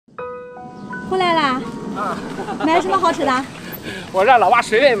回来啦？啊，买了什么好吃的？我让老爸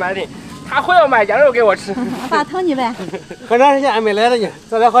随便买的，他非要买羊肉给我吃。爸疼你呗。很长时间还没来了呢，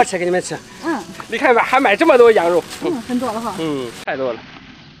做点好吃给你们吃。嗯，你看吧，还买这么多羊肉。很多了哈。太多了。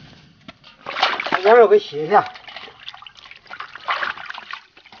把羊肉给洗一下。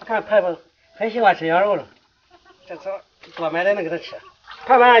我看盼盼很喜欢吃羊肉了，这次多买点能给他吃。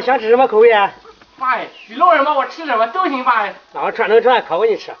盼盼想吃什么口味啊？爸呀，许诺什么我吃什么都行，爸呀。那我串成串烤给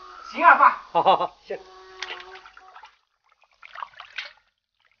你吃。行啊，爸。好好好，行。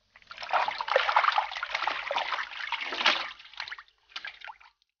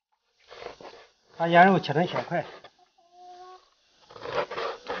把羊肉切成小块，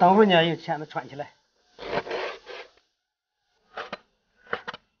等会儿呢用钳子穿起来。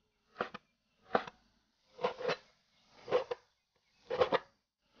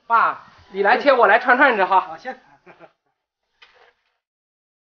爸，你来切，我来串串着哈。好，行。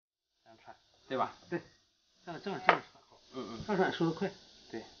串，对吧？对，这样串好。这样串熟得快。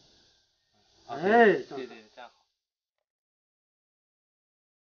对。哎，对，这样好。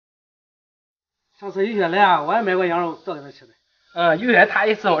上次有雪来啊，我也买过羊肉做给他吃的。有雪他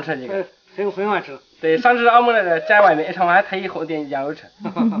也伺候吃这个。很爱吃。对，上次俺们那个在外面一吃饭，他以后点羊肉吃。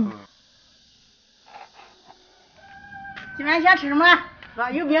今晚想吃什么？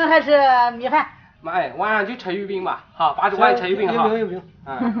油饼还是米饭？妈呀，晚上就吃油饼吧。好，爸，晚上吃油饼哈。油饼。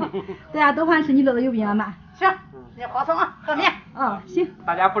大家都欢吃你做的油饼啊，妈。行，你花葱啊，和面。行。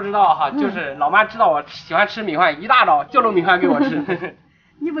大家不知道哈，就是老妈知道我喜欢吃米饭，一大早就弄米饭给我吃。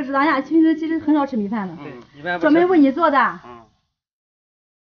你不知道呀，其实很少吃米饭的，一般专门为你做的。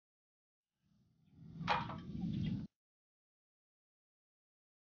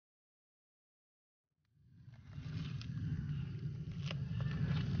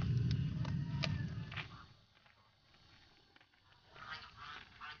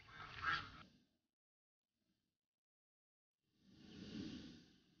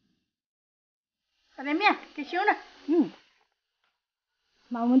把这面给醒着。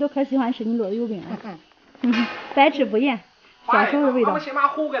妈，我们都可喜欢吃你做的油饼了。百吃不厌，小时候的味道。我们先把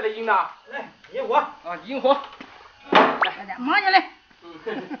火给它引了。来，引火。引火。大家忙起来。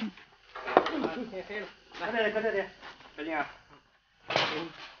搁这里，搁这里。小静啊。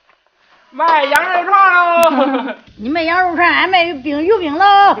卖羊肉串喽！你卖羊肉串，俺卖油饼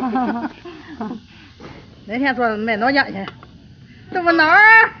喽。那天说卖脑浆去，豆腐脑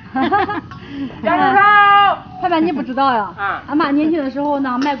儿。羊肉串。盼盼你不知道呀？俺妈年轻的时候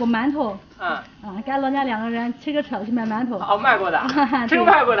呢卖过馒头。跟老娘2个人骑个车去卖馒头。卖过的，真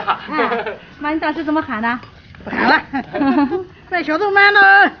卖过的。妈，你当时怎么喊的？不喊了。卖小豆馒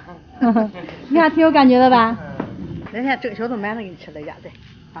头。你还挺有感觉的吧？那天蒸小豆馒头给你吃在家对。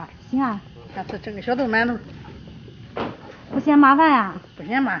行啊。下次蒸个小豆馒头。不嫌麻烦呀？不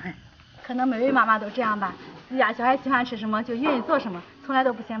嫌麻烦。可能每位妈妈都这样吧，自家小孩喜欢吃什么就愿意做什么，从来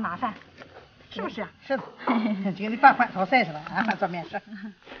都不嫌麻烦，是不是？是的。就给你爸换炒菜去了，俺换做面食。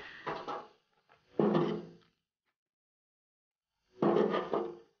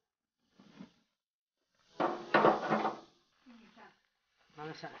拿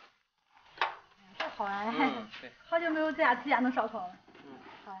个扇。这好哎。对。好久没有在自家弄烧烤了。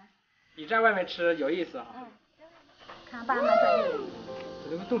好呀。比在外面吃有意思哈。看爸妈专业。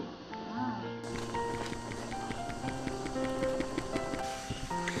这个洞。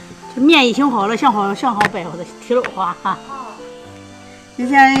这面一醒好了，想好摆好的提溜花哈。以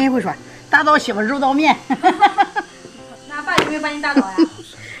前人会说打倒媳妇揉倒面。那爸有没有把你打倒呀？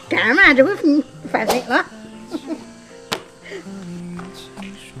干嘛这回翻身了？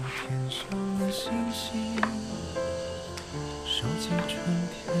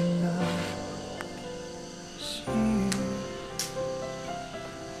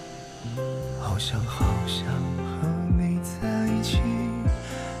好想和你在一起，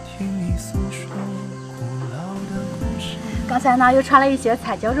听你诉说古老的故事。刚才呢又传了一些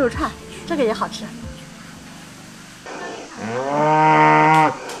菜椒肉串，这个也好吃。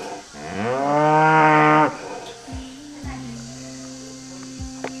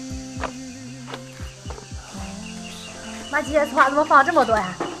妈，今天葱花怎么放这么多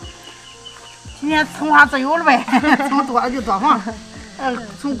呀？今天葱花自由了呗，葱多了就多放。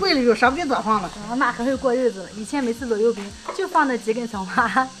从柜里就舍不得多放了。妈可会过日子了，以前每次做油饼就放那几根葱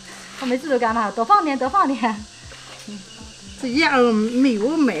花，我每次都干嘛？多放点，多放点。自己要没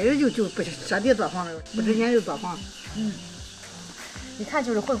有买的就不舍得多放了，不值钱就多放。一看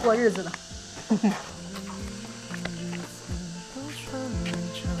就是会过日子的。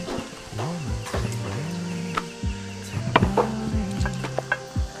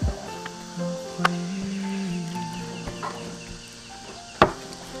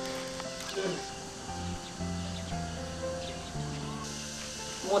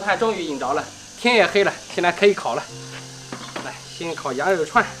木炭终于引着了，天也黑了，现在可以烤了。来，先烤羊肉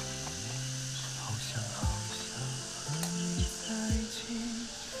串。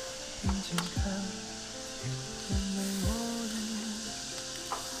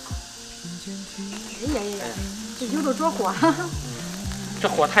哎呀呀，这油都着火，这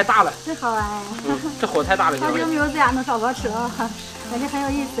火太大了，真好哎！这火太大了，好久没有这样能烧烤吃了，感觉很有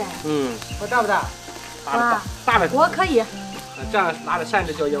意思哎。火大不大？大了，我可以。这样拿着扇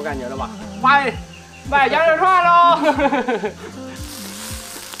子就有感觉了吧？卖羊肉串喽！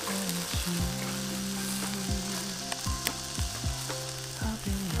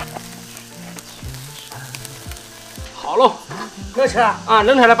好喽，能吃啊？啊，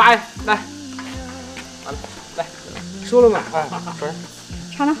扔出来吧，来，完了，来，熟了吗？啊，熟了，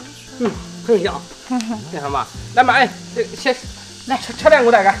尝尝。很香。那什么，来嘛，哎，先来吃两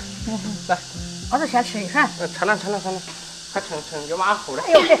口大概，来，我就先吃一串。吃了，快吃，有嘛好的。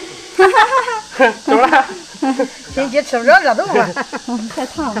哎呦嘿，走了，今天吃不着热豆了。太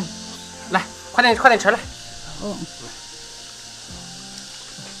烫了。来，快点吃来。哦。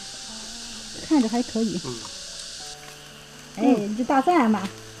看着还可以。哎，这大蒜吧。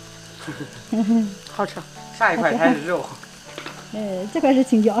好吃。上一块才是肉。这块是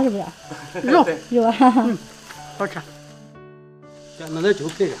青椒是不是？肉啊。好吃。弄点酒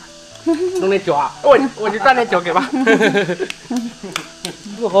配着。弄点酒啊？我就蘸点酒给吧。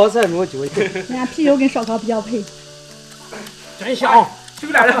不好菜没有酒。人家啤酒跟烧烤比较配。真香！是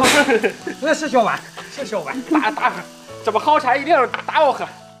不是肉？那是小碗，大喝，这么好菜一定要大我喝。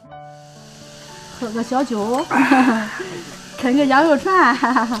喝个小酒，啃个羊肉串，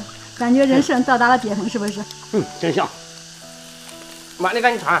感觉人生到达了巅峰，是不是？真香。妈，你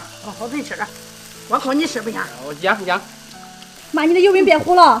赶紧尝。好自己吃着，我靠你吃不香。我讲。妈，你的油饼变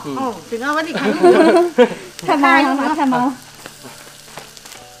糊了。这个我得看油。太忙了，妈太忙了。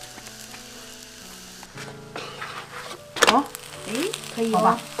好，哎，可以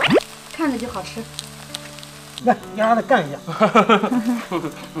吧？看着就好吃。来，你让它干一下。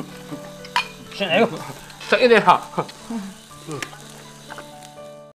是哪个？这有点好。